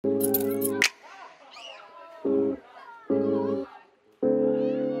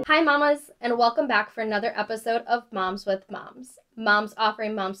Hi mamas, and welcome back for another episode of Moms with Moms. Moms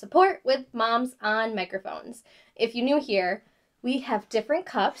offering mom support with moms on microphones. If you're new here, we have different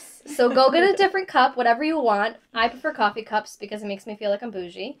cups, so go get a different cup, whatever you want. I prefer coffee cups because it makes me feel like I'm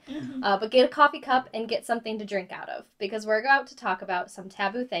bougie. But get a coffee cup and get something to drink out of, because we're about to talk about some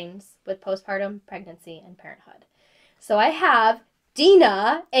taboo things with postpartum, pregnancy, and parenthood. So I have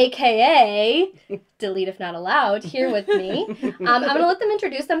DINA, aka Delete If Not Allowed, here with me. I'm going to let them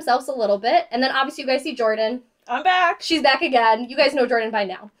introduce themselves a little bit, and then obviously you guys see Jordyn. I'm back. She's back again. You guys know Jordyn by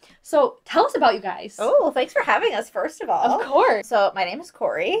now. So tell us about you guys. Oh, well, thanks for having us, first of all. Of course. So my name is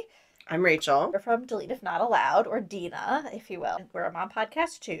Cory. I'm Rachel. We're from Delete If Not Allowed, or DINA, if you will. We're a mom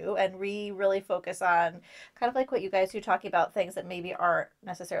podcast, too, and we really focus on kind of like what you guys do, talking about things that maybe aren't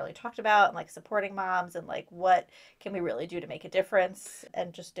necessarily talked about, and like supporting moms, and like what can we really do to make a difference,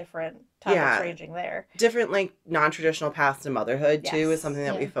 and just different topics ranging there. Different, like, non-traditional paths to motherhood, too, is something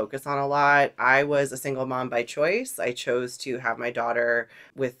that we focus on a lot. I was a single mom by choice. I chose to have my daughter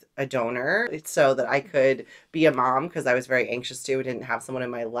with a donor so that I could be a mom, because I was very anxious to. I didn't have someone in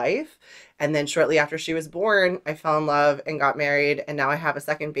my life. And then shortly after she was born, I fell in love and got married, and now I have a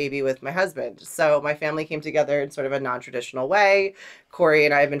second baby with my husband. So my family came together in sort of a non-traditional way. Cory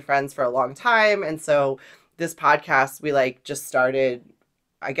and I have been friends for a long time, and so this podcast we like just started,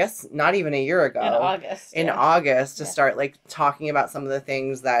 I guess, not even a year ago. In August to start like talking about some of the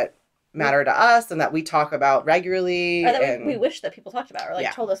things that matter to us and that we talk about regularly. Or that we wish that people talked about, or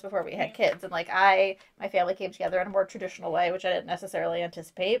like told us before we had kids. And like my family came together in a more traditional way, which I didn't necessarily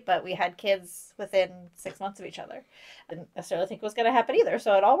anticipate, but we had kids within 6 months of each other. I didn't necessarily think it was going to happen either.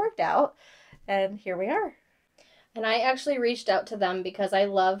 So it all worked out, and here we are. And I actually reached out to them because I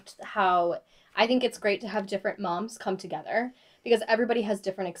loved how I think it's great to have different moms come together, because everybody has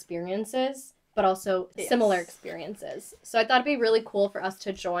different experiences, but also similar experiences. So I thought it'd be really cool for us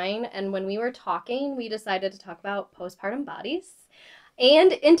to join. And when we were talking, we decided to talk about postpartum bodies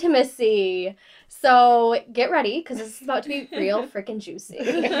and intimacy. So get ready, because this is about to be real freaking juicy.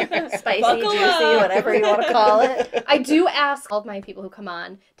 Spicy, juicy, whatever you want to call it. I do ask all of my people who come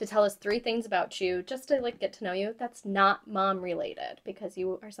on to tell us 3 things about you, just to like get to know you. That's not mom related, because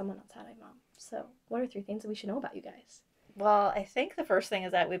you are someone outside of mom. So what are 3 things that we should know about you guys? Well, I think the first thing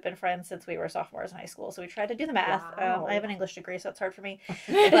is that we've been friends since we were sophomores in high school. So we tried to do the math. Wow. I have an English degree, so it's hard for me. But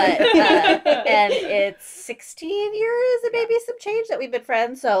and it's 16 years and maybe some change that we've been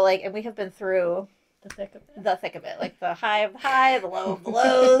friends. So like, and we have been through the thick of it. The thick of it, like the high of the high, the low of the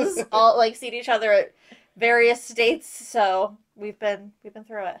lows. All like seen each other at various states. So we've been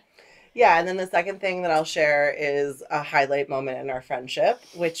through it. Yeah, and then the second thing that I'll share is a highlight moment in our friendship,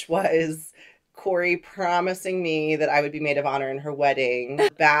 which was Cory promising me that I would be maid of honor in her wedding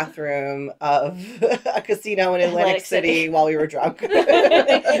bathroom of a casino in Atlantic City while we were drunk. Were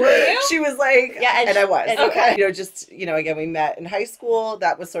you? She was like, and I was. Okay. You know, just, you know, again, we met in high school.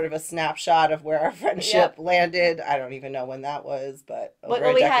 That was sort of a snapshot of where our friendship landed. I don't even know when that was, but over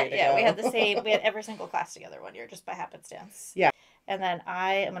a decade ago. We had every single class together one year just by happenstance. Yeah. And then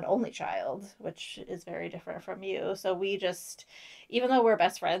I am an only child, which is very different from you. So we just, even though we're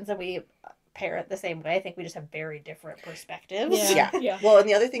best friends and we parent the same way, I think we just have very different perspectives. Yeah. Well, and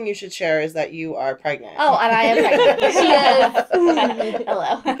the other thing you should share is that you are pregnant. Oh, and I am pregnant. She is.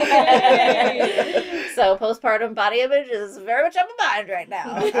 Hello. So postpartum body image is very much on my mind right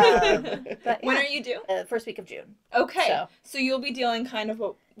now. But when are you due? First week of June. Okay. So you'll be dealing kind of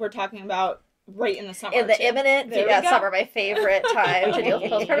what we're talking about right in the summer. In the imminent summer, my favorite time to deal with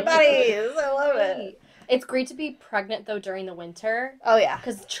postpartum bodies. I love it. It's great to be pregnant, though, during the winter. Oh, yeah.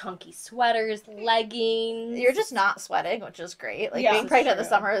 Because chunky sweaters, leggings. You're just not sweating, which is great. Like, being pregnant in the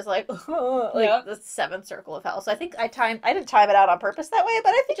summer is like, the 7th circle of hell. So I think I didn't time it out on purpose that way, but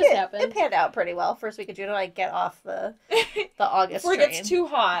I think it panned out pretty well. First week of June, I get off the August Before it gets too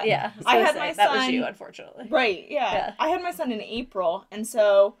hot. Yeah. I had my son. That was you, unfortunately. Right, yeah. I had my son in April, and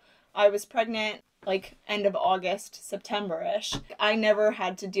so I was pregnant, like, end of August, September-ish. I never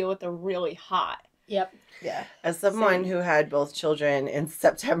had to deal with the really hot. Yep. Yeah. As someone who had both children in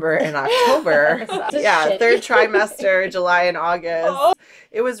September and October, third trimester, July and August,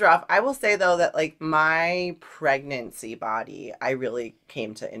 it was rough. I will say, though, that, like, my pregnancy body, I really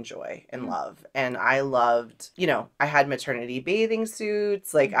came to enjoy and love. And I loved, you know, I had maternity bathing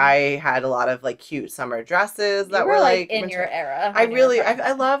suits. Like, I had a lot of, like, cute summer dresses that were, like, in your era.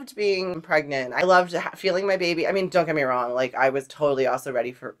 I loved being pregnant. I loved feeling my baby. I mean, don't get me wrong. Like, I was totally also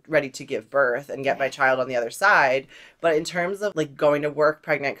ready to give birth and get my child on the other side. But in terms of like going to work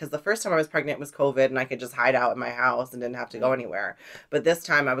pregnant, because the first time I was pregnant was COVID and I could just hide out in my house and didn't have to go anywhere. But this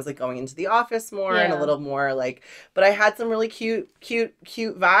time I was like going into the office more and a little more like, but I had some really cute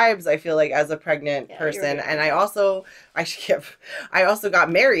vibes, I feel like, as a pregnant person. And I also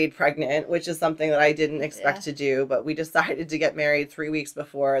got married pregnant, which is something that I didn't expect to do, but we decided to get married 3 weeks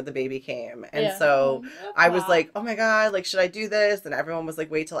before the baby came. And so I was like, oh my God, like, should I do this? And everyone was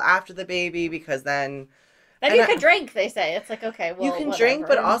like, wait till after the baby, because then you can drink, they say. It's like, okay, well, you can drink,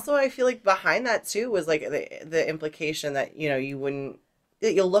 but also I feel like behind that too was like the implication that, you know,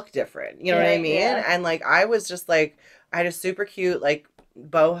 you'll look different. You know what I mean? Yeah. And like, I was just like, I had a super cute, like,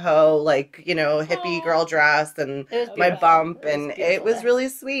 boho, like, you know, hippie girl dress and my bump, and it was really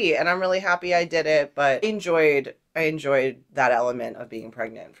sweet. And I'm really happy I did it, but I enjoyed that element of being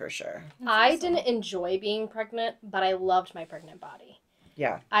pregnant for sure. I didn't enjoy being pregnant, but I loved my pregnant body.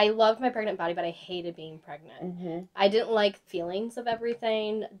 Yeah. I loved my pregnant body, but I hated being pregnant. Mm-hmm. I didn't like feelings of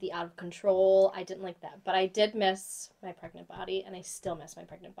everything, the out of control. I didn't like that. But I did miss my pregnant body, and I still miss my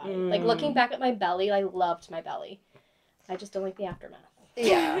pregnant body. Like, looking back at my belly, I loved my belly. I just don't like the aftermath.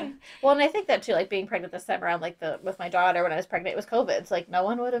 Yeah. Well, and I think that too, like being pregnant this time around, like with my daughter when I was pregnant, it was COVID. It's like no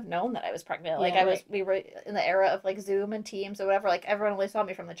one would have known that I was pregnant. Like we were in the era of like Zoom and Teams or whatever. Like everyone only saw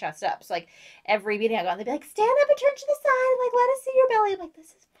me from the chest up. So like every meeting I got, they'd be like, stand up and turn to the side, and like let us see your belly. I'm like, this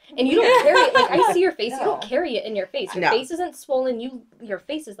is. And you don't carry it. Like, I see your face. You don't carry it in your face. Your face isn't swollen. Your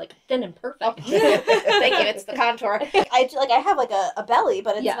face is like thin and perfect. Thank you. It's the contour. I have like a belly,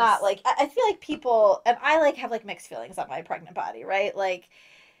 but it's not like, I feel like people, and I like have like mixed feelings on my pregnant body, right? Like,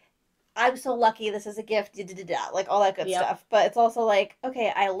 I'm so lucky, this is a gift, like all that good stuff. But it's also like,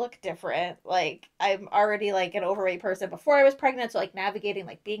 okay, I look different. Like, I'm already like an overweight person before I was pregnant. So like navigating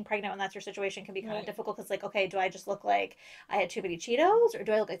like being pregnant when that's your situation can be kind of difficult. Because like, okay, do I just look like I had too many Cheetos, or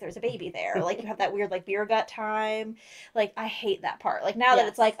do I look like there's a baby there? Like, you have that weird like beer gut time. Like, I hate that part. Like, now that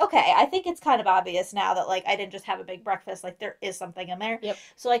it's like, okay, I think it's kind of obvious now that like I didn't just have a big breakfast. Like, there is something in there. Yep.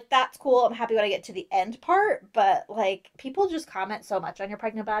 So like, that's cool. I'm happy when I get to the end part. But like, people just comment so much on your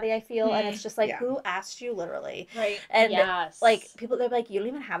pregnant body, I feel. And it's just like, who asked you, literally? Right. And like, people, they're like, you don't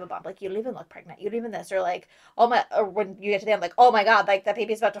even have a bump. Like, you don't even look pregnant. You don't even this. Or like, or when you get to the end, like, oh my God, like that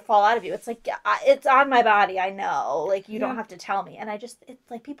baby's about to fall out of you. It's like, it's on my body. I know. Like, you don't have to tell me. And it's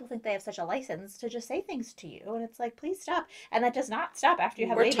like, people think they have such a license to just say things to you. And it's like, please stop. And that does not stop after you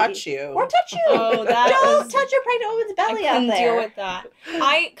have a baby. Or touch you. Oh, don't touch your pregnant woman's belly out there. I couldn't deal with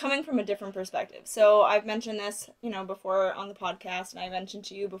that. Coming from a different perspective. So I've mentioned this, before on the podcast, and I mentioned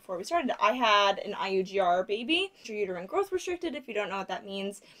to you before we started, I had an IUGR baby, uterine growth restricted, if you don't know what that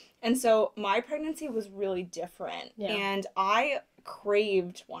means. And so my pregnancy was really different. Yeah. And I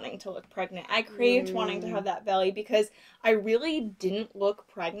craved wanting to look pregnant. I craved wanting to have that belly, because I really didn't look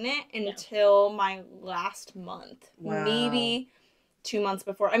pregnant until my last month. Wow. Maybe 2 months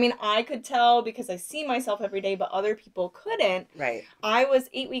before. I mean, I could tell because I see myself every day, but other people couldn't. Right. I was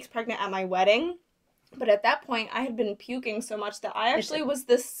 8 weeks pregnant at my wedding. But at that point, I had been puking so much that I actually was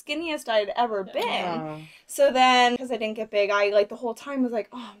the skinniest I had ever been. Oh. So then, because I didn't get big, I, like, the whole time was like,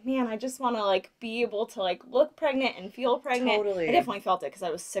 oh, man, I just want to, like, be able to, like, look pregnant and feel pregnant. Totally. I definitely felt it because I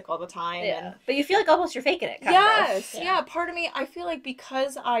was sick all the time. Yeah. And... But you feel like almost you're faking it, kind of. Yeah. Part of me, I feel like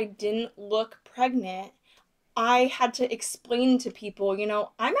because I didn't look pregnant, I had to explain to people,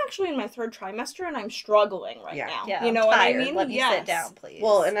 I'm actually in my 3rd trimester and I'm struggling right now. Yeah, you know what I mean? Let me sit down, please.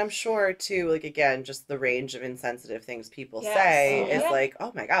 Well, and I'm sure, too, like, again, just the range of insensitive things people say is like,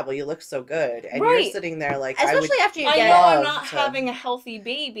 oh my God, well, you look so good. And you're sitting there like, especially after you get... I know I'm not having a healthy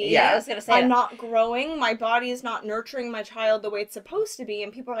baby. Yeah, I was going to say I'm not growing. My body is not nurturing my child the way it's supposed to be.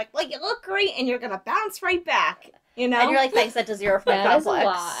 And people are like, well, you look great and you're going to bounce right back. And you're like, thanks, that does 0 for my complex.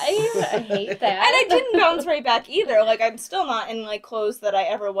 That is a lie. I hate that. And I didn't bounce right back either. Like, I'm still not in, like, clothes that I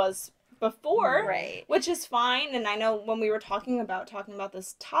ever was before. Right. Which is fine. And I know when we were talking about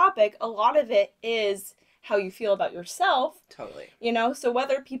this topic, a lot of it is how you feel about yourself. Totally. So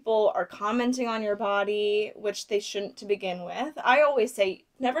whether people are commenting on your body, which they shouldn't to begin with, I always say,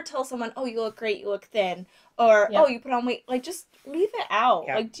 never tell someone, oh, you look great, you look thin. Or, oh, you put on weight. Like, just leave it out.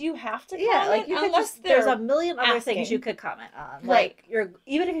 Yeah. Like, do you have to comment? Like, you could there's a million other things you could comment on. Like,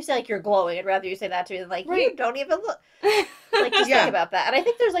 even if you say, like, you're glowing, I'd rather you say that to me than, like, you don't even look. Like, just think about that. And I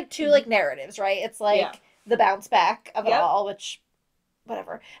think there's, like, 2, like, narratives, right? It's, like, the bounce back of it all, which...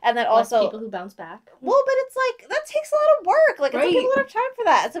 whatever. And then also people who bounce back. Well, but it's like that takes a lot of work. Like some people don't have time for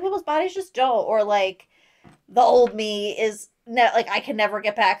that. And some people's bodies just don't. Or like the old me is like I can never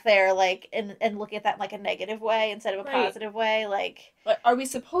get back there. Like and looking at that in like a negative way instead of a positive way. Like But are we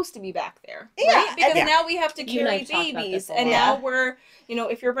supposed to be back there? Yeah, Right? Because yeah. now we have to You and I carry have talked about this babies. a And lot. now we're,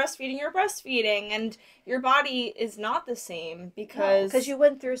 if you're breastfeeding, you're breastfeeding. And your body is not the same because you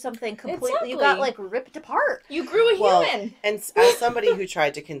went through something completely, you got, like, ripped apart. you grew a human. And as somebody who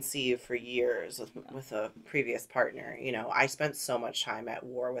tried to conceive for years with a previous partner, I spent so much time at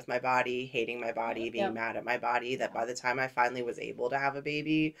war with my body, hating my body, being mad at my body, that by the time I finally was able to have a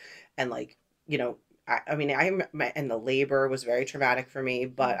baby and, like, and the labor was very traumatic for me,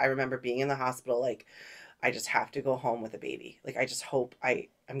 but I remember being in the hospital, like, I just have to go home with a baby. Like, I just hope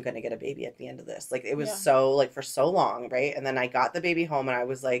I'm going to get a baby at the end of this. Like, it was so, like, for so long, right? And then I got the baby home and I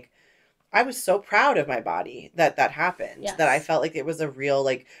was like, I was so proud of my body that happened, that I felt like it was a real,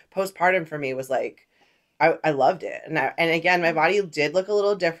 like, postpartum for me was like, I loved it. And again, my body did look a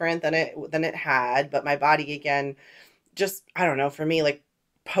little different than it had, but my body, again, just, I don't know, for me, like,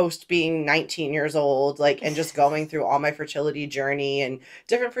 post being 19 years old, like, and just going through all my fertility journey and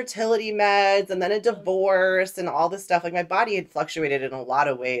different fertility meds and then a divorce and all this stuff, like, my body had fluctuated in a lot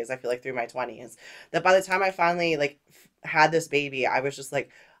of ways, I feel like, through my 20s, that by the time I finally, like, had this baby, I was just like,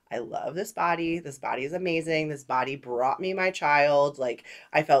 I love this body. This body is amazing. This body brought me my child. Like,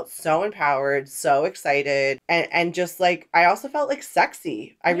 I felt so empowered, so excited. And just, like, I also felt, like,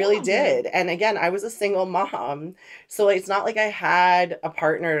 sexy. I really did. And again, I was a single mom. So it's not like I had a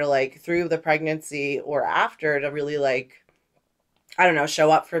partner to, like, through the pregnancy or after to really, like, I don't know,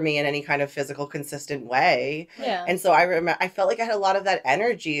 show up for me in any kind of physical, consistent way. Yeah. And so I felt like I had a lot of that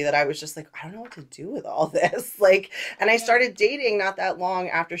energy that I was just like, I don't know what to do with all this. Like, and I started dating not that long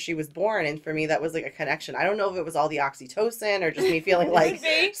after she was born. And for me, that was like a connection. I don't know if it was all the oxytocin or just me feeling like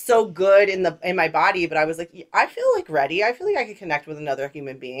so good in my body, but I was like, I feel like ready. I feel like I could connect with another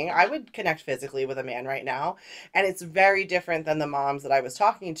human being. I would connect physically with a man right now. And it's very different than the moms that I was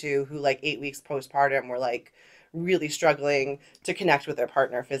talking to who, like, 8 weeks postpartum were like, really struggling to connect with their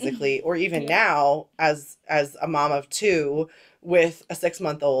partner physically, or even now as a mom of 2 with a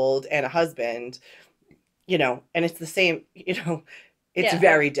 6-month-old and a husband, and it's the same, it's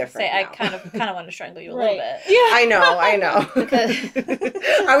very different. I now. kind of want to strangle you a little bit. Yeah, I know.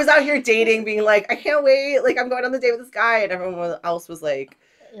 I was out here dating, being like, I can't wait, like, I'm going on the date with this guy, and everyone else was like,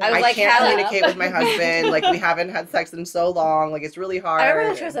 I can't communicate with my husband. Like, we haven't had sex in so long. Like, it's really hard. I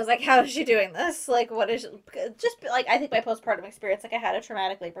remember the choice. I was like, how is she doing this? Like, what is... Just, like, I think my postpartum experience, like, I had a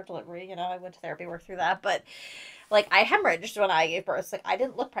traumatic labor delivery. I went to therapy, worked through that. But, like, I hemorrhaged when I gave birth. Like, I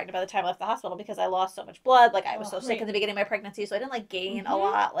didn't look pregnant by the time I left the hospital because I lost so much blood. Like, I was so sick in the beginning of my pregnancy. So I didn't, like, gain a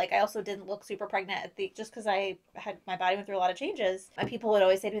lot. Like, I also didn't look super pregnant just because my body went through a lot of changes. And people would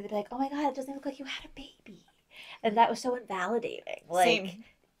always say to me, they'd be like, oh my God, it doesn't look like you had a baby. And that was so invalidating. Like... Same.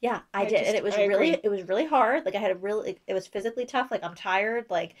 Yeah, I did. And it was really hard. Like, I had it was physically tough. Like, I'm tired.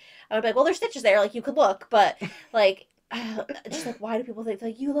 Like, I would be like, well, there's stitches there. Like, you could look. But, like, just like, why do people think,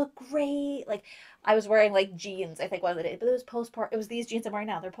 like, you look great? Like, I was wearing, like, jeans, I think, one of the days. But it was postpartum. It was these jeans I'm wearing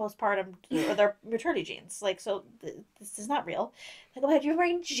now. They're postpartum, or they're maternity jeans. Like, so this is not real. Like, oh my God, you're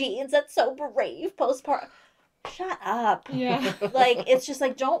wearing jeans? That's so brave. Postpartum. Shut up. Yeah. Like, it's just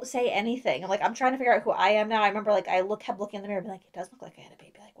like, don't say anything. Like, I'm trying to figure out who I am now. I remember, like, I kept looking in the mirror and be like, it does look like I had a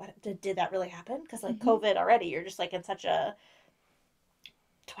baby. Like, what did that really happen? Because, like, COVID already, you're just, like, in such a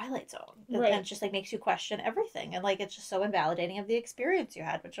twilight zone. Right. And it just, like, makes you question everything. And, like, it's just so invalidating of the experience you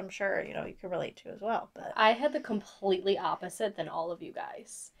had, which I'm sure, you can relate to as well. But I had the completely opposite than all of you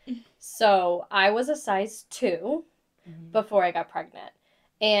guys. So I was a size 2 before I got pregnant.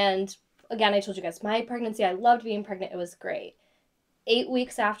 And again, I told you guys, my pregnancy, I loved being pregnant. It was great. 8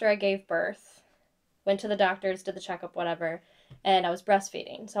 weeks after I gave birth, went to the doctors, did the checkup, whatever, and I was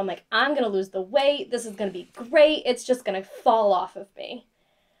breastfeeding. So I'm like, I'm going to lose the weight. This is going to be great. It's just going to fall off of me.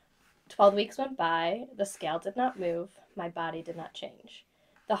 12 weeks went by. The scale did not move. My body did not change.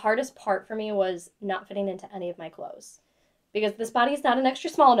 The hardest part for me was not fitting into any of my clothes. Because this body is not an extra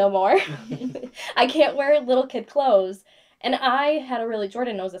small no more. I can't wear little kid clothes. And I had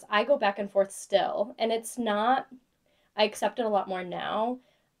Jordyn knows this, I go back and forth still. And it's not, I accept it a lot more now.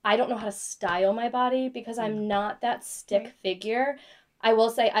 I don't know how to style my body because I'm not that stick figure. I will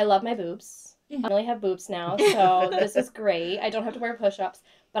say I love my boobs. I only have boobs now, so this is great. I don't have to wear push-ups.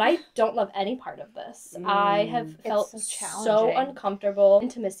 But I don't love any part of this. I have felt so uncomfortable.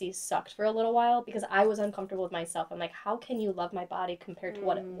 Intimacy sucked for a little while because I was uncomfortable with myself. I'm like, how can you love my body compared to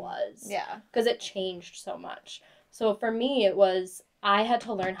what it was? Yeah. Because it changed so much. So for me, it was, I had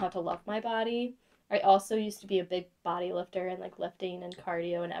to learn how to love my body. I also used to be a big body lifter and, like, lifting and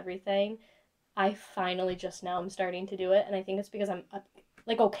cardio and everything. I finally just now am starting to do it. And I think it's because I'm,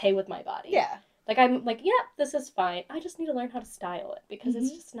 like, okay with my body. Yeah. Like, I'm like, yeah, this is fine. I just need to learn how to style it because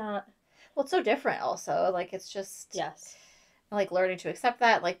it's just not. Well, it's so different also. Like, it's just. Yes. like learning to accept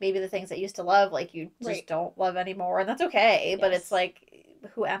that, like maybe the things that you used to love, like you just don't love anymore, and that's okay. But it's like,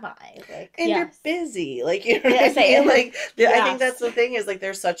 who am I? Like, and you're busy, like, you know what I mean? Like, I think that's the thing is like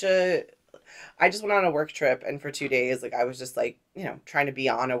there's such a. I just went on a work trip, and for 2 days, like I was just like, you know, trying to be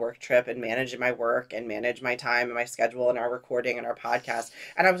on a work trip and managing my work and manage my time and my schedule and our recording and our podcast.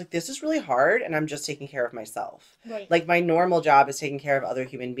 And I was like, this is really hard, and I'm just taking care of myself. Right. Like my normal job is taking care of other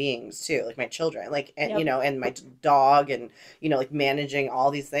human beings too, like my children, like, and you know, and my dog, and you know, like managing all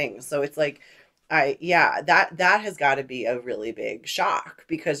these things. So it's like, that has got to be a really big shock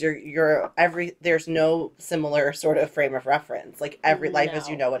because there's no similar sort of frame of reference. Like every life as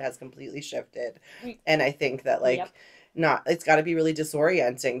you know it has completely shifted. And I think that like it's got to be really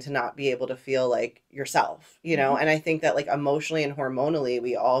disorienting to not be able to feel like yourself, you know? And I think that like emotionally and hormonally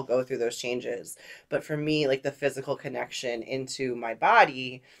we all go through those changes. But for me, like the physical connection into my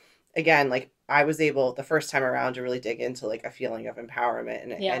body, again, like I was able the first time around to really dig into like a feeling of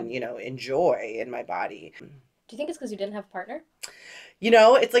empowerment and you know, enjoy in my body. Do you think it's because you didn't have a partner? You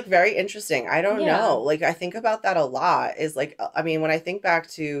know, it's like very interesting. I don't know. Like I think about that a lot is like, I mean, when I think back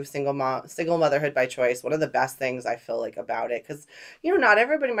to single motherhood by choice, one of the best things I feel like about it, because, you know, not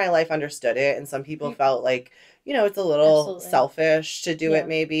everybody in my life understood it. And some people felt like, you know, it's a little selfish to do it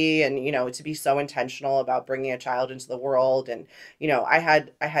maybe. And, you know, to be so intentional about bringing a child into the world. And, you know, I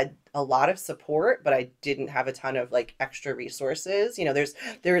had a lot of support, but I didn't have a ton of like extra resources. You know,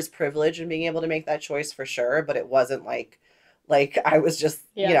 there is privilege in being able to make that choice for sure, but it wasn't like I was just,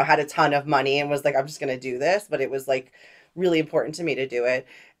 you know, had a ton of money and was like, I'm just going to do this. But it was like really important to me to do it.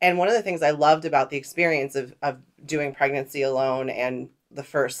 And one of the things I loved about the experience of doing pregnancy alone and the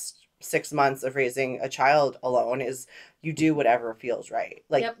first 6 months of raising a child alone is you do whatever feels right.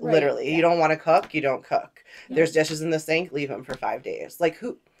 Like literally, you don't want to cook, you don't cook. There's dishes in the sink, leave them for 5 days. Like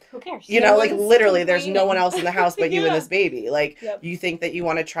who cares? You know, like literally there's no one else in the house but you and this baby. Like you think that you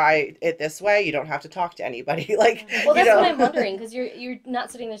want to try it this way, you don't have to talk to anybody. Like, well, that's what I'm wondering, because you're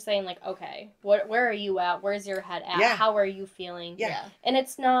not sitting there saying like, okay, where are you at? Where's your head at? How are you feeling? And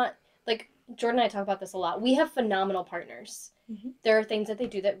it's not like Jordyn and I talk about this a lot. We have phenomenal partners. There are things that they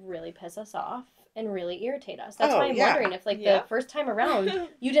do that really piss us off and really irritate us. That's why I'm wondering if, like, the first time around,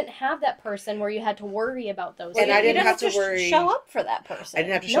 you didn't have that person where you had to worry about those things. And I didn't have to worry. Show up for that person. I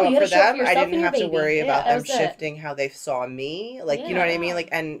didn't have to show up for them. I didn't have to worry about them shifting how they saw me. Like, you know what I mean? Like,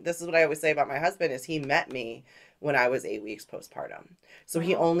 and this is what I always say about my husband is he met me when I was 8 weeks postpartum. So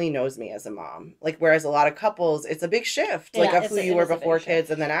he only knows me as a mom. Like, whereas a lot of couples, it's a big shift, like, of who you were before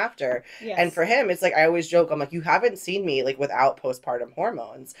kids and then after. And for him, it's like, I always joke, I'm like, you haven't seen me, like, without postpartum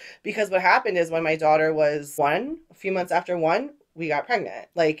hormones. Because what happened is when my daughter was 1, a few months after 1, we got pregnant,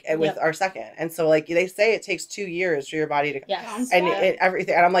 like, with our second. And so, like, they say it takes 2 years for your body to, and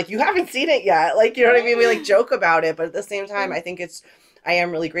everything. And I'm like, you haven't seen it yet. Like, you know what I mean? We, like, joke about it. But at the same time, I think I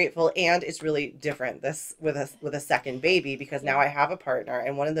am really grateful, and it's really different this with a second baby because now I have a partner.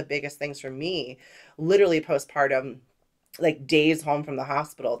 And one of the biggest things for me, literally postpartum, like days home from the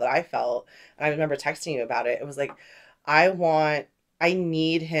hospital that I felt, and I remember texting you about it. It was like, I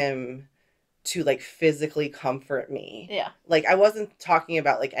need him to like physically comfort me. Yeah. Like I wasn't talking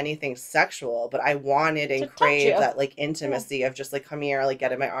about like anything sexual, but I wanted and craved that like intimacy of just like, come here, like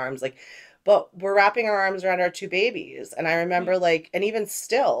get in my arms, like. But we're wrapping our arms around our 2 babies. And I remember, like, and even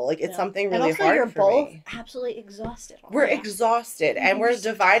still, like, it's something really hard for me. And also, you're both absolutely exhausted. We're exhausted. And we're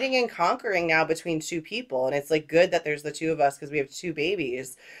dividing and conquering now between 2 people. And it's, like, good that there's the 2 of us because we have 2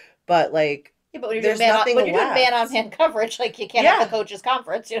 babies. But, like, but when you're doing man-on-man coverage, like, you can't have the coaches'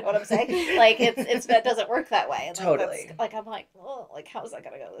 conference. You know what I'm saying? Like, it doesn't work that way. And totally. Like, I'm like, oh, like, how's that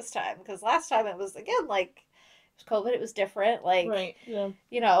going to go this time? Because last time it was, again, like, COVID, it was different, like,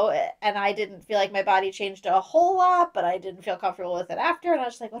 you know, and I didn't feel like my body changed a whole lot, but I didn't feel comfortable with it after, and I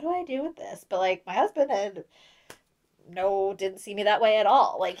was just like, what do I do with this? But, like, my husband didn't see me that way at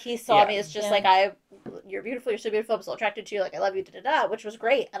all. Like, he saw me as just, like, you're beautiful, you're so beautiful, I'm so attracted to you, like, I love you, da-da-da, which was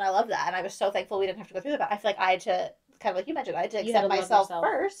great, and I love that, and I was so thankful we didn't have to go through that, but I feel like I had to, kind of like you mentioned, I had to accept myself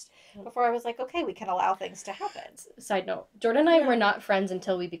first before I was like, okay, we can allow things to happen. Side note, Jordyn and I were not friends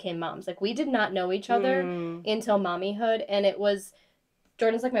until we became moms. Like, we did not know each other until mommyhood, and it was,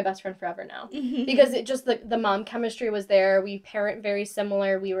 Jordyn's like my best friend forever now. Because it just, the mom chemistry was there, we parent very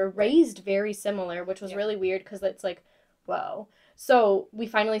similar, we were raised very similar, which was really weird, because it's like, whoa. So, we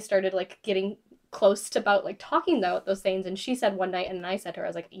finally started, like, getting close to about, like, talking about those things, and she said one night, and I said to her, I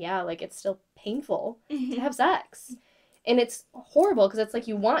was like, yeah, like, it's still painful to have sex. And it's horrible because it's like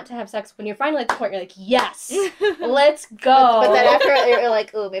you want to have sex when you're finally at the point you're like, yes, let's go. But then after you're like,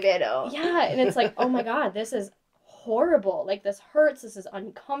 oh, maybe I don't. Yeah, and it's like, oh my God, this is horrible. Like, this hurts. This is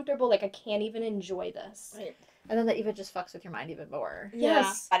uncomfortable. Like, I can't even enjoy this. Right. And then that even just fucks with your mind even more.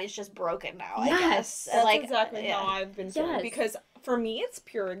 Yes. Body's just broken now, I Yes. guess. That's And exactly how I've been feeling. Yes. Because for me, it's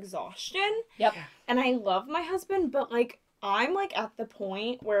pure exhaustion. Yep. And I love my husband, but, like, I'm, like, at the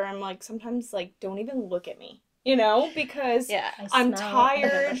point where I'm, like, sometimes, like, don't even look at me. You know, because I'm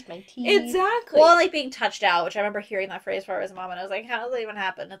tired. Brushed my teeth. Exactly. Well, like being touched out, which I remember hearing that phrase before I was a mom, and I was like, "How does that even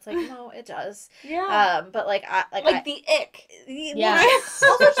happen?" It's like, no, it does. Yeah. But like, the ick. Yeah. Also,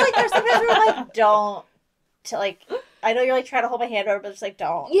 just like there's sometimes where I'm like, don't. To like, I know you're like trying to hold my hand over, but it's like,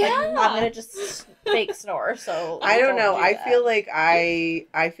 don't. Yeah. Like, I'm gonna just fake snore. So I don't know. I that. feel like I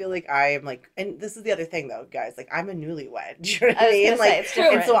am like, and this is the other thing though, guys. Like I'm a newlywed. Do you know what I mean? Like, it's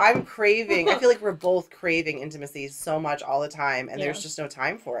different. and so I'm craving. I feel like we're both craving intimacy so much all the time, and there's just no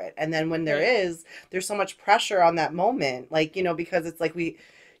time for it. And then when there is, there's so much pressure on that moment. Like because it's like we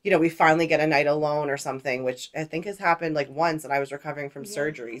finally get a night alone or something, which I think has happened like once, and I was recovering from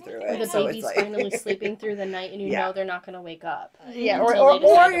surgery through Or it. the So baby's it's like finally sleeping through the night, and you know they're not going to wake up. Yeah, until or they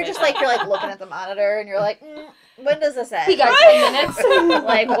decide to you're wake just up. like, you're like looking at the monitor, and you're like, when does this end? We got 10 minutes.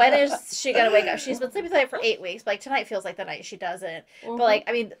 Like, when is she gonna wake up? She's been sleeping tonight for 8 weeks, but like tonight feels like the night she doesn't. But like,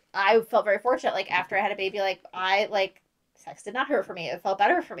 I mean, I felt very fortunate. Like after I had a baby, like sex did not hurt for me. It felt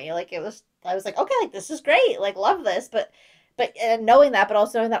better for me. Like I was like, okay, like this is great. Like love this, but and knowing that, but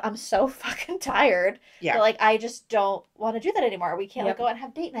also knowing that I'm so fucking tired. Yeah. That, like I just don't want to do that anymore. We can't like go out and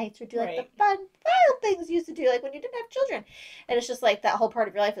have date nights or do like the fun wild things you used to do like when you didn't have children. And it's just like that whole part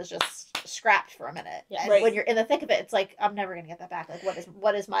of your life is just scrapped for a minute. Yeah. And when you're in the thick of it, it's like I'm never gonna get that back. Like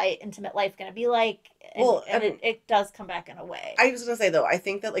what is my intimate life gonna be like? And, it does come back in a way. I was gonna say though, I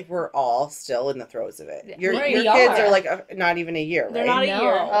think that like we're all still in the throes of it. Yeah. Your Right. kids We are. are like not even a year, right? They're not a No.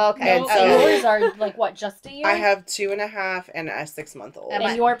 year. Okay. And So so- yours are like what, just a year? I have 2.5 and a 6-month-old.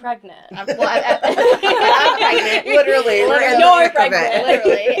 and you're pregnant. I'm pregnant. Literally, we're in the You're thick of it. pregnant.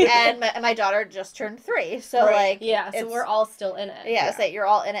 Literally. And my daughter just turned 3. So like Yeah, so it's- we're all still in it. Yeah, so you're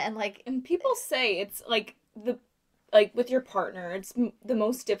all in it, and like And people say it's like with your partner, it's the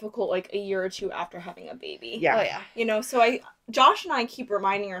most difficult like a year or two after having a baby. Yeah. oh yeah. So Josh and I keep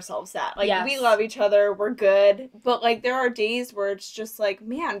reminding ourselves that like Yes. we love each other, we're good, but like there are days where it's just like,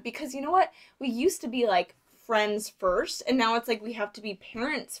 man, because you know what, we used to be like friends first, and now it's like we have to be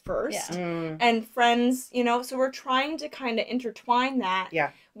parents first. Yeah. And friends, so we're trying to kind of intertwine that.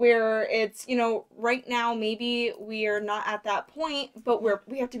 Yeah. Where it's, right now maybe we are not at that point, but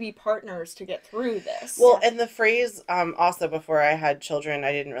we have to be partners to get through this. Well, and the phrase, also before I had children,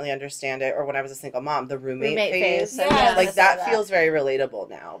 I didn't really understand it, or when I was a single mom, the roommate phase. So Yeah. Like that feels very relatable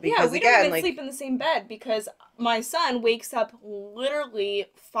now. Because we again, don't even like sleep in the same bed because my son wakes up literally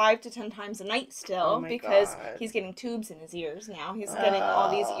 5 to 10 times a night still my because God. he's getting tubes in his ears now. He's getting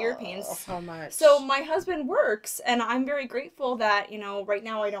all these ear pains. so much. So my husband works, and I'm very grateful that, right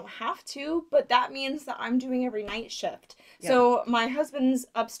now I don't have to, but that means that I'm doing every night shift. Yeah. So my husband's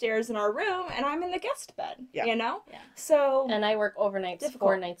upstairs in our room, and I'm in the guest bed, Yeah. Yeah. So, And I work overnights Difficult.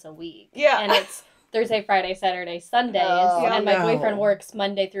 4 nights a week. Yeah. And it's Thursday, Friday, Saturday, Sundays. Oh, and my no. boyfriend works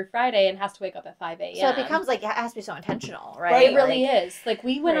Monday through Friday and has to wake up at 5 a.m. So it becomes like it has to be so intentional, right? It really Like, is. Like,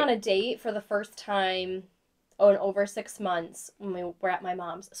 we went Right. on a date for the first time in over 6 months when we were at my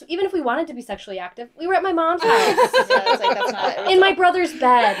mom's. So even if we wanted to be sexually active, we were at my mom's house. Yeah, it's like that's not in my brother's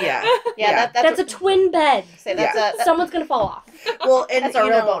bed. yeah. Yeah, That's a twin bed. say that's Someone's going to fall off. Well, and that's a you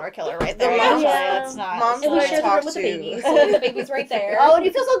real know, boner killer right the there. moms- That's not. moms And we I share the talk room with the to- baby. So the baby's right there. Oh, and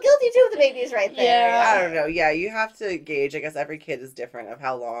you feel so guilty too if the baby's right there. Yeah. I don't know. Yeah, you have to gauge. I guess every kid is different of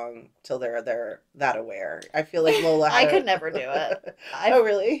how long till they're that aware. I feel like Lola. I could never do it. Oh,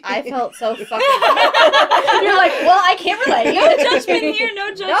 really? I felt so fucking. You're like, well, I can't relate. no judgment here, no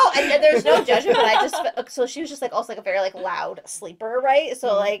judgment. No, and there's no judgment. But I just so she was just like also like a very like loud sleeper, right?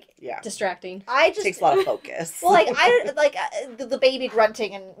 So like Yeah. Distracting. I just Takes a lot of focus. well like I like the baby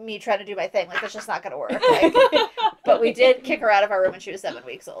grunting and me trying to do my thing like that's just not gonna work. Like, but we did kick her out of our room when she was 7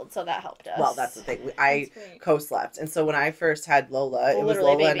 weeks old, so that helped us. Well, that's the thing. I That's great. co-slept, and so when I first had Lola, it was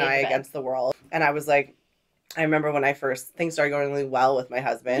Literally Lola and baby I in bed. against the world, and I was like. I remember when things started going really well with my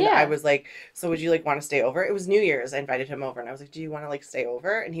husband. Yeah. I was like, so would you like want to stay over? It was New Year's. I invited him over and I was like, do you want to like stay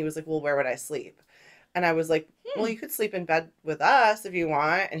over? And he was like, well, where would I sleep? And I was like, well, you could sleep in bed with us if you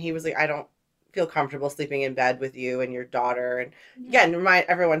want. And he was like, I don't feel comfortable sleeping in bed with you and your daughter. And again, remind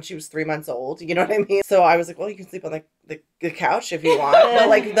everyone she was 3 months old. You know what I mean? So I was like, well, you can sleep on the the couch if you want. But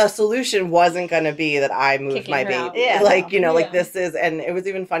like the solution wasn't going to be that I moved Kicking my her out. baby. Yeah, like, you know, like Yeah. this is, and it was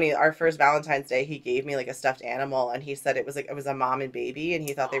even funny. Our first Valentine's Day, he gave me like a stuffed animal, and he said it was a mom and baby, and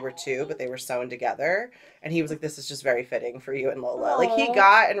he thought they were two, but they were sewn together. And he was like, this is just very fitting for you and Lola. Like he Aw.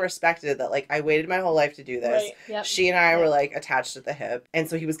 got and respected that, like, I waited my whole life to do this. Right. Yep. She and I Yeah. were like attached at the hip. And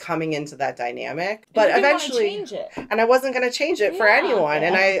so he was coming into that dynamic. And But you didn't wanna eventually, change it. and I wasn't going to change it for Yeah. anyone.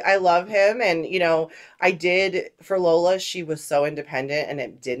 And Yeah. I love him. And, you know, I did, for Lola, she was so independent, and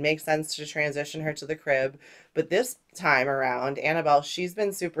it did make sense to transition her to the crib. But this time around, Annabelle, she's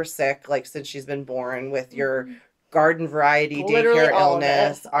been super sick, like, since she's been born with your garden variety Literally daycare all of it.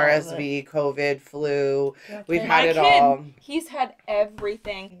 illness, All of RSV, COVID, flu. We've Okay. had My it kid, all. he's had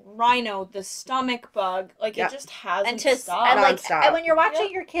everything. Rhino, the stomach bug, like Yeah. it just hasn't And to stopped. and like Nonstop. and when you're watching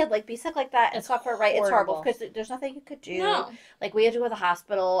Yep. your kid like be sick like that and It's suffer, right? It's horrible horrible. because there's nothing you could do. No. Like we had to go to the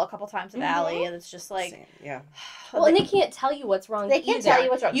hospital a couple times with Mhm. Allie, and it's just like Same, yeah. Well, and they can't tell you what's wrong. They can't either. tell you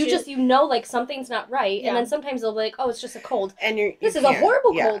what's wrong. You She- just like something's not right, Yeah. and then sometimes they'll be like, oh, it's just a cold. And you This is a can't-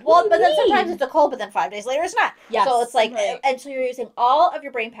 horrible yeah. cold. well, What do but you then sometimes mean? it's a cold, but then 5 days later it's not. Yes. So it's like, Right. and so you're using all of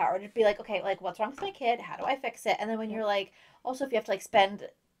your brain power to be like, okay, like what's wrong with my kid? How do I fix it? And then when you're like, also if you have to like spend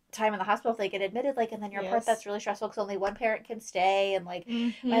time in the hospital if they get admitted, like, and then your part Yes. that's really stressful because only one parent can stay, and like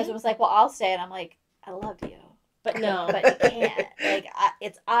Mhm. my husband was like, well, I'll stay, and I'm like, I love you. But No. but you can't.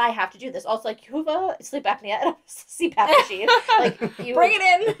 Like, I have to do this. Also, like, you have a sleep apnea and a CPAP machine. Like, you Bring it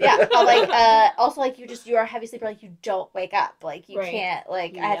in. Yeah, but like, also, like, you are a heavy sleeper. Like, you don't wake up. Like, you Right. can't.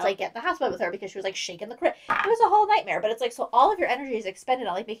 Like, I had to Yep. like get in the hospital with her because she was like shaking the crib. It was a whole nightmare. But it's like, so all of your energy is expended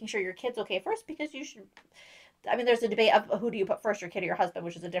on like making sure your kid's okay first, because you should. I mean, there's a debate of who do you put first, your kid or your husband,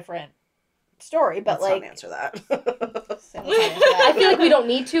 which is a different story. But Let's like, not answer that. I feel like we don't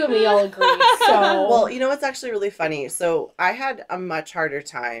need to, and we all agree. So Well, you know what's actually really funny? So I had a much harder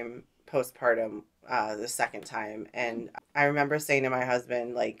time postpartum the second time, and I remember saying to my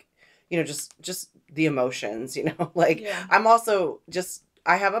husband, like, you know, just the emotions, you know, like Yeah. I'm also just,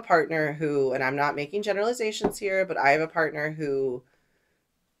 I have a partner who, and I'm not making generalizations here, but I have a partner who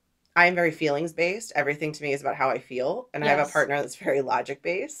I am very feelings based. Everything to me is about how I feel, and I have a Yes. partner that's very logic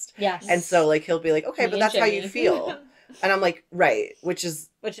based. yes, And so like he'll be like, okay, Me but and that's how you Jimmy. feel. And I'm like, right, which is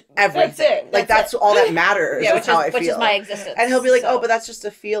which everything. it. Like That's that's all that matters. yeah, is how I which feel. is my existence. And he'll be like, So- oh, but that's just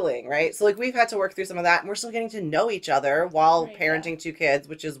a feeling, right? So like we've had to work through some of that, and we're still getting to know each other while Right, parenting two kids,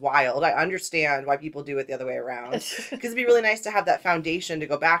 which is wild. I understand why people do it the other way around, because it'd be really nice to have that foundation to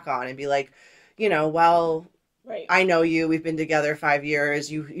go back on and be like, you know, well, Right. I know you. We've been together 5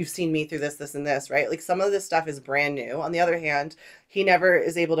 years. You've seen me through this, and this, right? Like some of this stuff is brand new. On the other hand, he never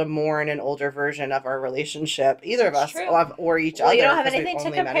is able to mourn an older version of our relationship, either of us That's true. or each well, other. you don't have 'cause we've anything to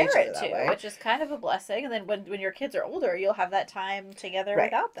only met compare each other it that to, way. which is kind of a blessing. And then when your kids are older, you'll have that time together Right.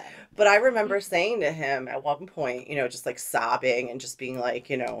 without them. But I remember saying to him at one point, you know, just like sobbing and just being like,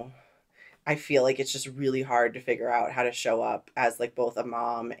 you know, I feel like it's just really hard to figure out how to show up as like both a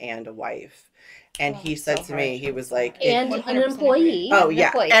mom and a wife. And Oh, he it's said so to me, hard. he was like, and 100% an agree. employee. oh an yeah,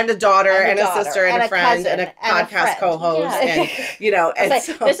 employee. and a daughter And and a a daughter, sister and and a a friend cousin, and a and a podcast friend. co-host, Yeah. and you know, and Like,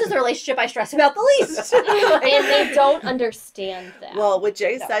 so, this is the relationship I stress about the least. and they don't understand that. well, what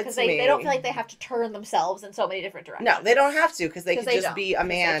Jay No, said to because me, they don't feel like they have to turn themselves in so many different directions. no, they don't have to, because they 'Cause can they just don't. be a 'Cause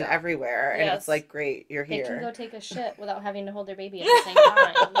they man don't. everywhere, and Yes. it's like, great, you're they can go here. take a shit without having to hold their baby at the same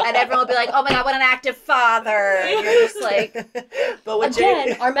time. And everyone will be like, "Oh my god, what an active father!" And you're just like, but what Again,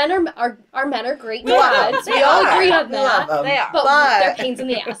 Jay, our men are great we love dads. them. We all are. agree on We love that. them. They are. But they're pains in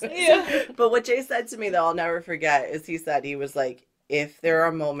the asses. Yeah. But what Jay said to me that I'll never forget is he said, he was like, if there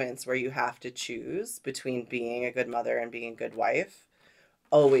are moments where you have to choose between being a good mother and being a good wife,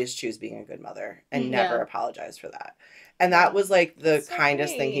 always choose being a good mother and never Yeah. apologize for that. And that was like the That's so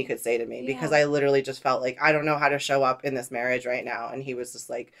kindest thing he great. could say to me, because Yeah. I literally just felt like I don't know how to show up in this marriage right now. And he was just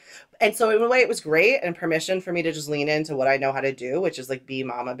like, and so in a way it was great and permission for me to just lean into what I know how to do, which is like be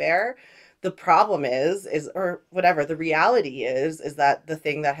mama bear. The problem is or whatever, the reality is that the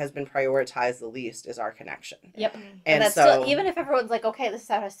thing that has been prioritized the least is our connection. Yep. and that's so still, even if everyone's like, "Okay, this is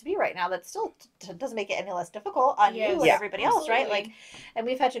how it has to be right now," that still doesn't make it any less difficult on you and Yeah. everybody else, right? Absolutely. Like, and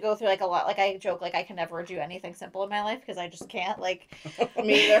we've had to go through like a lot. Like I joke, like I can never do anything simple in my life because I just can't. Like,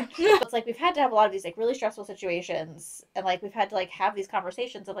 me either. it's like we've had to have a lot of these like really stressful situations, and like we've had to like have these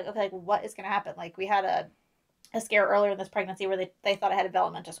conversations of like, okay, like what is going to happen? Like we had a scare earlier in this pregnancy where they thought I had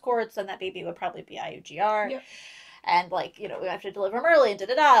developmental cords, and that baby would probably be IUGR. Yep. And like, you know, we have to deliver him early and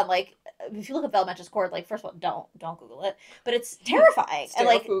da-da-da. And like, if you look at developmental cord, like first of all, don't Google it, but it's terrifying. Stay And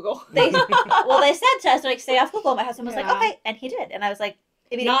off like Google. they they said to us like, stay off Google. My husband was like, Yeah. okay, and he did. And I was like,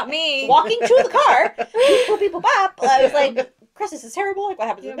 I mean, Not me. walking to the car, people bop. I was like, Chris, this is terrible. Like, what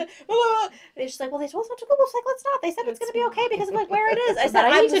happens? And it's just like, well, they told us not to Google. It's like, let's not. They said it's going to be okay because of like where it is. I said,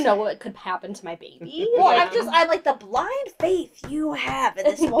 I need to know what could happen to my baby. Well, I'm like, the blind faith you have in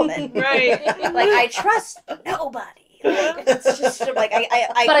this woman. Right. Like, I trust nobody. Like, it's just like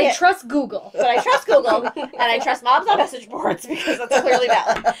But I trust Google. But I trust Google, and I trust moms on message boards because that's clearly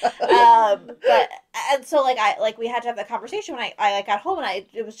valid. And so we had to have that conversation when I got home, and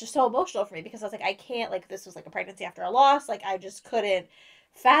it was just so emotional for me because I was like, I can't, like, this was like a pregnancy after a loss, like I just couldn't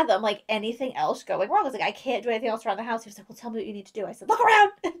fathom like anything else going wrong. I was like, I can't do anything else around the house. He was like, well, tell me what you need to do. I said, look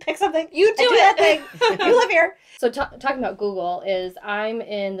around and pick something. You do that thing. You live here. So talking about Google is I'm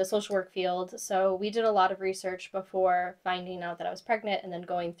in the social work field, so we did a lot of research before finding out that I was pregnant and then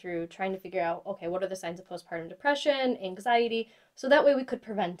going through trying to figure out, okay, what are the signs of postpartum depression, anxiety, so that way we could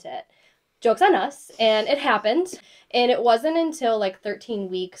prevent it. Joke's on us, and it happened, and it wasn't until like 13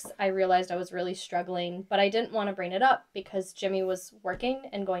 weeks I realized I was really struggling, but I didn't want to bring it up because Jimmy was working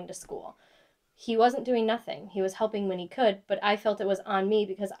and going to school. He wasn't doing nothing. He was helping when he could, but I felt it was on me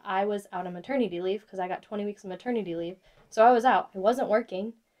because I was out on maternity leave because I got 20 weeks of maternity leave, so I was out. I wasn't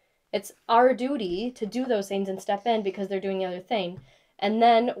working. It's our duty to do those things and step in because they're doing the other thing. And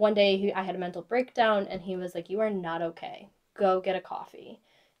then one day I had a mental breakdown, and he was like, you are not okay. Go get a coffee.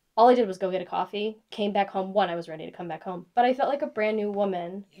 All I did was go get a coffee, came back home. One, I was ready to come back home, but I felt like a brand new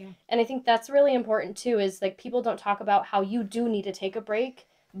woman. Yeah. And I think that's really important too, is like people don't talk about how you do need to take a break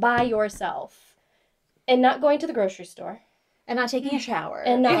by yourself and not going to the grocery store. And not taking a shower.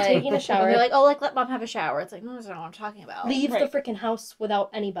 And not taking a shower. They're like, oh, like, let mom have a shower. It's like, no, that's not what I'm talking about. Leave the freaking house without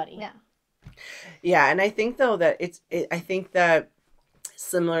anybody. Yeah. Yeah, and I think, though, that I think that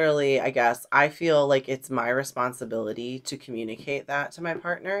similarly, I guess, I feel like it's my responsibility to communicate that to my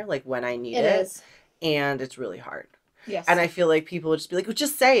partner, like, when I need it. It is. And it's really hard. Yes. And I feel like people would just be like, well,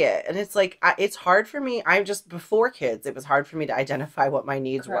 just say it. And it's like, it's hard for me. Before kids, it was hard for me to identify what my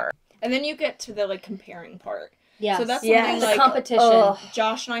needs were. And then you get to the, like, comparing part. Yeah. So that's something the like competition.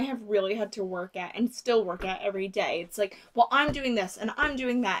 Josh and I have really had to work at and still work at every day. It's like, well, I'm doing this and I'm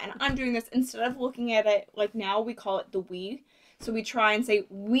doing that and I'm doing this. Instead of looking at it, like now we call it the we. So we try and say,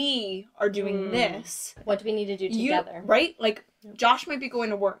 we are doing this. What do we need to do together? Right? Like, Josh might be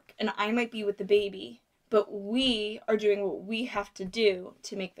going to work and I might be with the baby. But we are doing what we have to do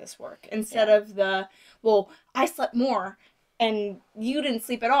to make this work. Instead of well, I slept more and you didn't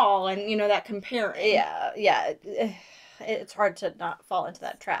sleep at all. And, you know, that comparing. Yeah. It's hard to not fall into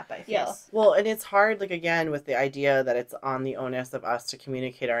that trap, I feel. Yes. Well, and it's hard, like, again, with the idea that it's on the onus of us to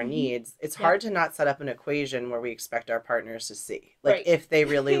communicate our needs. It's hard to not set up an equation where we expect our partners to see. Like, if they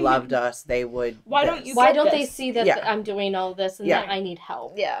really loved us, they would. Why don't they see that I'm doing all this and that I need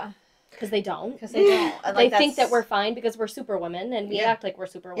help? Yeah. Because they don't. And they think that we're fine because we're superwomen and we act like we're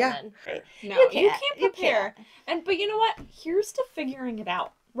superwomen. Yeah. No, you can't prepare. But you know what? Here's to figuring it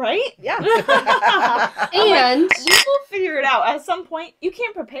out. Right? Yeah. And we will figure it out at some point. You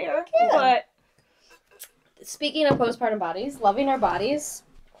can't prepare. But speaking of postpartum bodies, loving our bodies,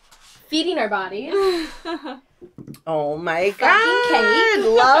 feeding our bodies. Oh my God. Cake.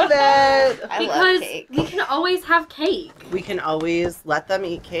 Love it. I love cake. We can always have cake. We can always let them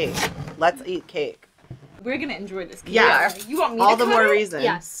eat cake. Let's eat cake. We're going to enjoy this cake. Yeah. You want me all to the more it? reason.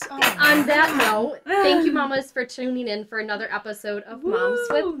 Yes. Oh. On that note, thank you, mamas, for tuning in for another episode of Moms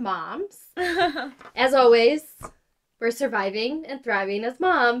with Moms. As always, we're surviving and thriving as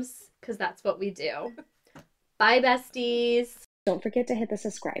moms because that's what we do. Bye, besties. Don't forget to hit the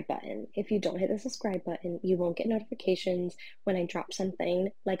subscribe button. If you don't hit the subscribe button, you won't get notifications when I drop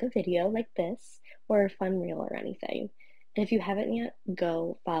something like a video like this or a fun reel or anything. And if you haven't yet,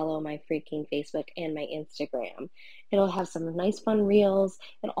 go follow my freaking Facebook and my Instagram. It'll have some nice fun reels.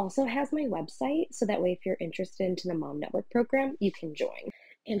 It also has my website, so that way if you're interested into the Mom Network program, you can join.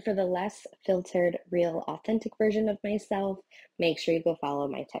 And for the less filtered, real, authentic version of myself, make sure you go follow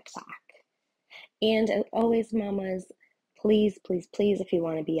my TikTok. And as always, mamas, please, please, please, if you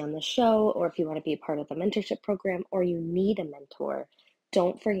want to be on the show or if you want to be a part of the mentorship program or you need a mentor,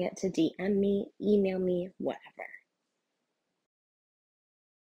 don't forget to DM me, email me, whatever.